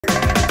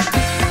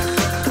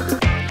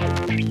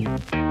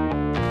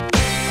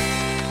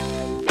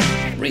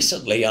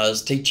Recently I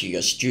was teaching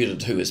a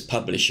student who is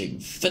publishing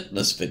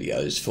fitness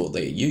videos for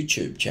their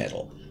YouTube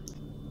channel.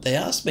 They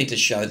asked me to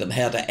show them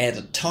how to add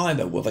a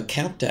timer with a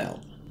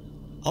countdown.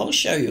 I'll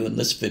show you in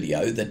this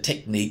video the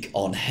technique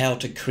on how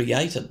to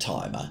create a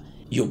timer.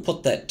 You'll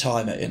put that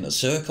timer in a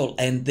circle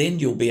and then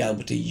you'll be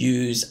able to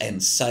use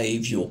and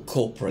save your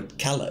corporate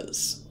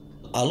colors.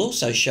 I'll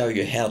also show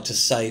you how to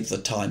save the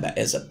timer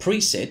as a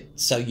preset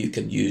so you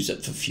can use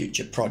it for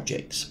future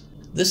projects.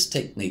 This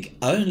technique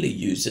only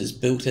uses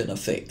built-in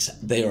effects.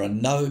 There are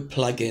no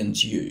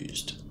plugins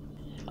used.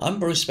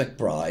 I'm Bruce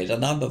Macbryde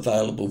and I'm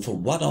available for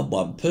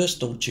one-on-one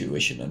personal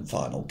tuition in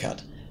Final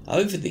Cut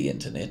over the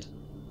internet.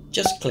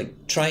 Just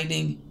click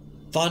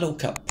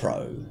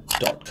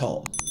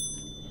training.finalcutpro.com.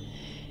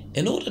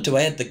 In order to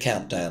add the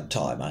countdown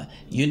timer,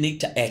 you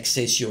need to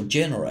access your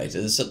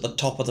generators at the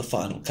top of the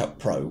Final Cut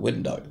Pro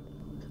window.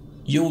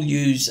 You'll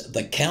use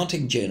the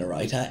counting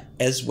generator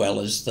as well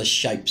as the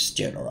shapes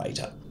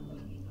generator.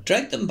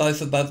 Drag them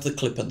both above the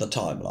clip in the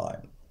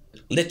timeline.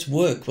 Let's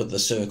work with the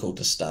circle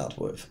to start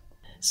with.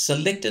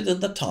 Select it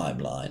in the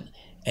timeline,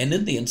 and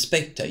in the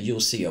inspector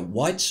you'll see a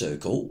white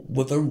circle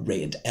with a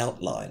red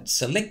outline.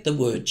 Select the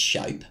word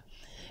shape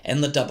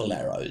and the double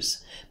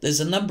arrows. There's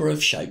a number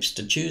of shapes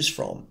to choose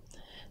from.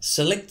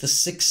 Select the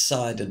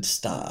six-sided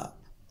star.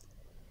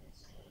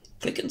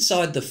 Click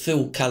inside the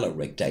fill color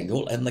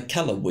rectangle and the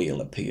color wheel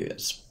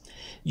appears.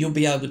 You'll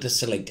be able to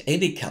select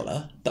any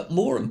color, but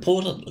more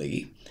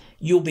importantly,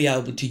 you'll be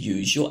able to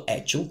use your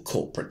actual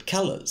corporate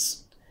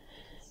colors.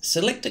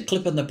 Select a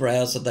clip in the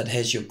browser that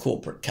has your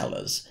corporate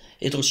colors.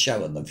 It'll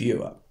show in the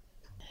viewer.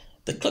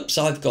 The clips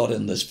I've got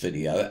in this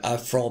video are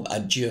from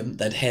a gym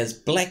that has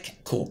black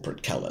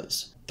corporate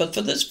colors. But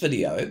for this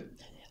video,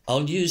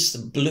 I'll use the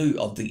blue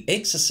of the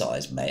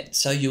exercise mat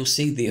so you'll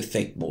see the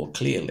effect more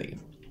clearly.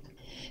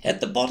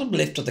 At the bottom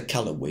left of the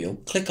color wheel,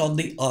 click on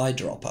the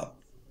eyedropper.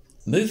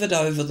 Move it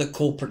over the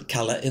corporate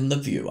color in the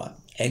viewer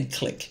and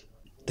click.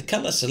 The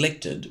colour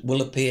selected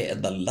will appear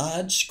in the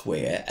large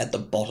square at the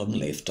bottom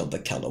left of the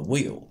colour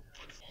wheel.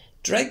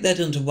 Drag that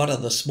into one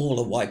of the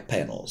smaller white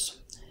panels.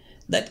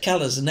 That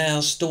colour is now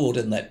stored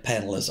in that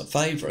panel as a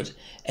favourite,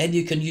 and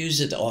you can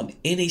use it on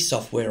any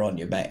software on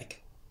your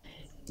Mac.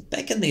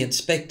 Back in the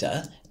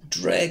inspector,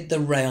 drag the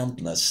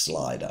roundness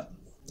slider.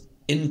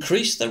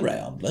 Increase the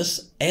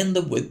roundness and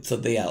the width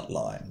of the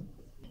outline.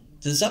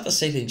 There's other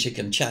settings you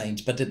can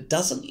change, but it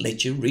doesn't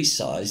let you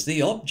resize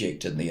the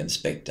object in the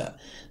inspector.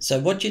 So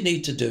what you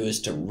need to do is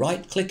to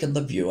right-click in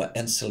the viewer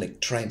and select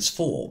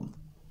Transform.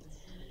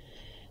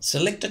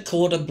 Select a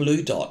corner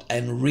blue dot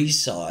and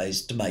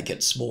resize to make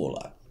it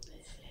smaller.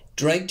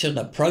 Drag to an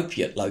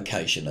appropriate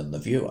location in the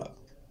viewer.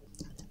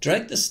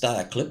 Drag the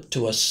star clip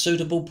to a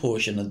suitable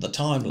portion of the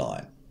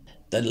timeline.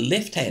 The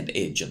left-hand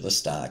edge of the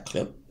star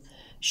clip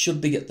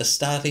should be at the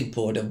starting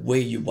point of where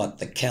you want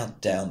the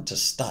countdown to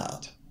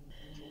start.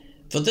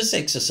 For this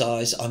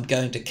exercise, I'm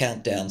going to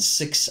count down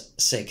 6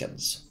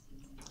 seconds.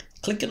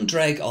 Click and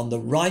drag on the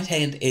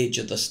right-hand edge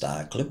of the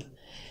star clip,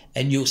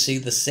 and you'll see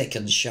the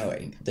seconds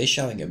showing. They're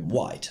showing in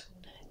white.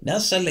 Now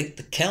select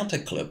the counter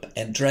clip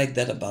and drag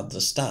that above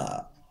the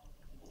star.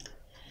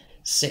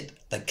 Set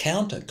the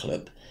counter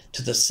clip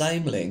to the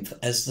same length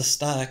as the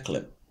star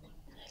clip.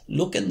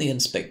 Look in the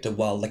inspector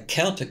while the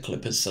counter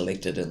clip is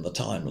selected in the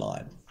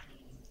timeline.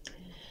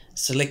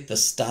 Select the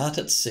start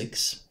at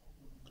 6,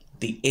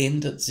 the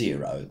end at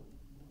 0,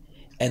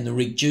 and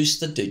reduce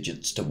the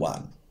digits to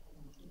 1.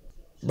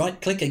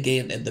 Right-click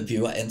again in the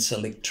viewer and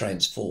select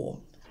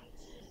Transform.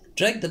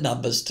 Drag the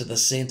numbers to the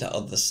center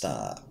of the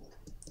star.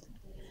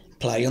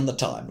 Play on the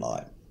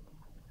timeline.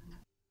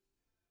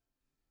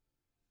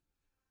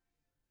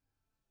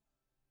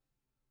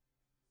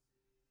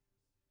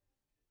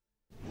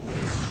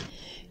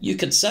 You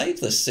can save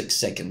this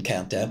 6-second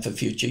countdown for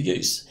future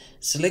use.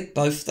 Select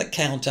both the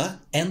counter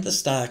and the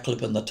star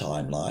clip in the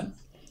timeline.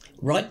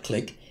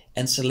 Right-click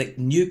and select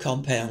New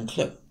Compound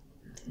Clip.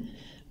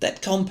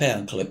 That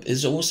compound clip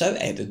is also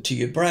added to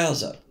your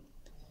browser.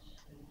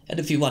 And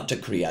if you want to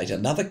create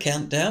another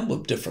countdown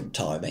with different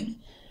timing,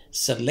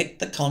 select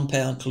the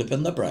compound clip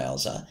in the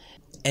browser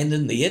and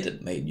in the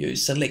Edit menu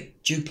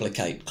select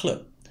Duplicate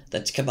Clip.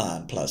 That's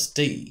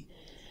Command+D.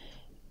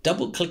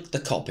 Double-click the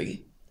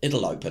copy.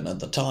 It'll open in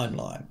the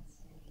timeline.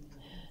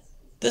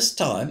 This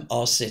time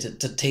I'll set it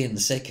to 10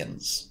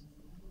 seconds.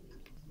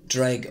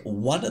 Drag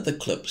one of the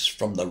clips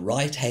from the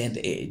right-hand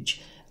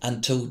edge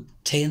until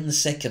 10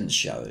 seconds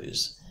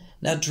shows.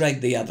 Now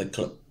drag the other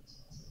clip.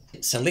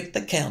 Select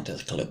the counter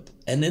clip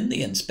and in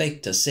the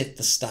inspector set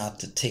the start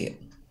to 10.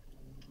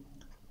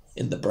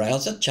 In the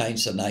browser,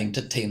 change the name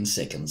to 10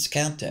 seconds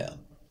countdown.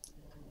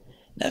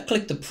 Now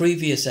click the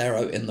previous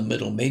arrow in the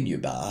middle menu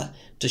bar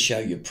to show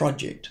your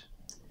project.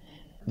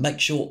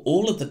 Make sure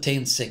all of the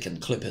 10-second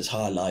clip is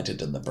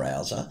highlighted in the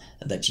browser,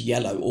 and that's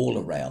yellow all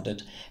around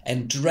it,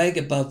 and drag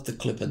above the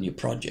clip in your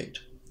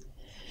project.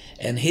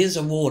 And here's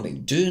a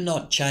warning, do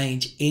not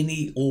change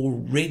any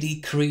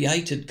already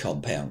created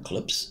compound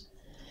clips.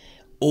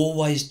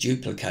 Always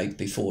duplicate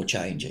before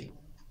changing.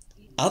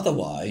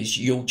 Otherwise,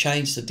 you'll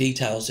change the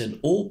details in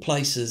all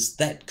places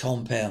that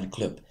compound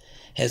clip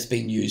has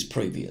been used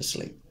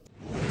previously.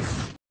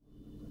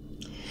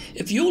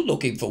 If you're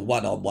looking for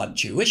one-on-one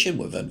tuition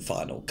within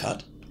Final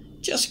Cut,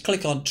 just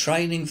click on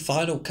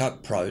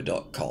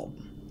trainingfinalcutpro.com.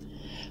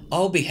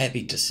 I'll be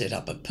happy to set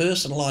up a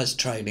personalised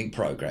training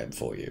program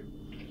for you.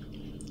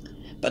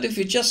 But if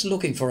you're just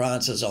looking for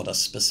answers on a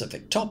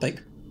specific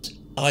topic,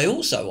 I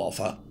also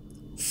offer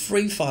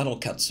free Final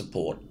Cut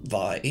support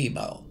via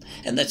email,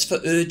 and that's for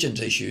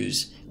urgent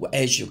issues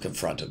as you're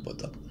confronted with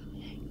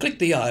them. Click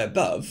the eye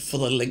above for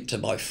the link to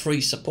my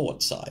free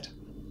support site.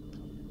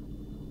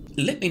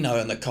 Let me know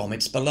in the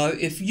comments below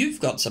if you've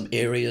got some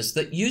areas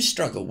that you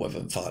struggle with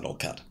in Final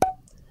Cut,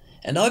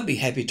 and I'd be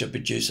happy to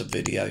produce a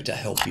video to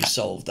help you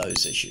solve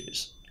those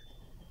issues.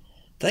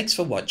 Thanks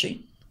for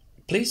watching.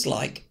 Please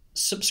like,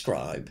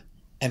 subscribe,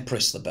 and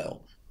press the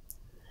bell.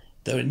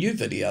 There are new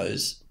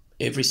videos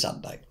every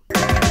Sunday.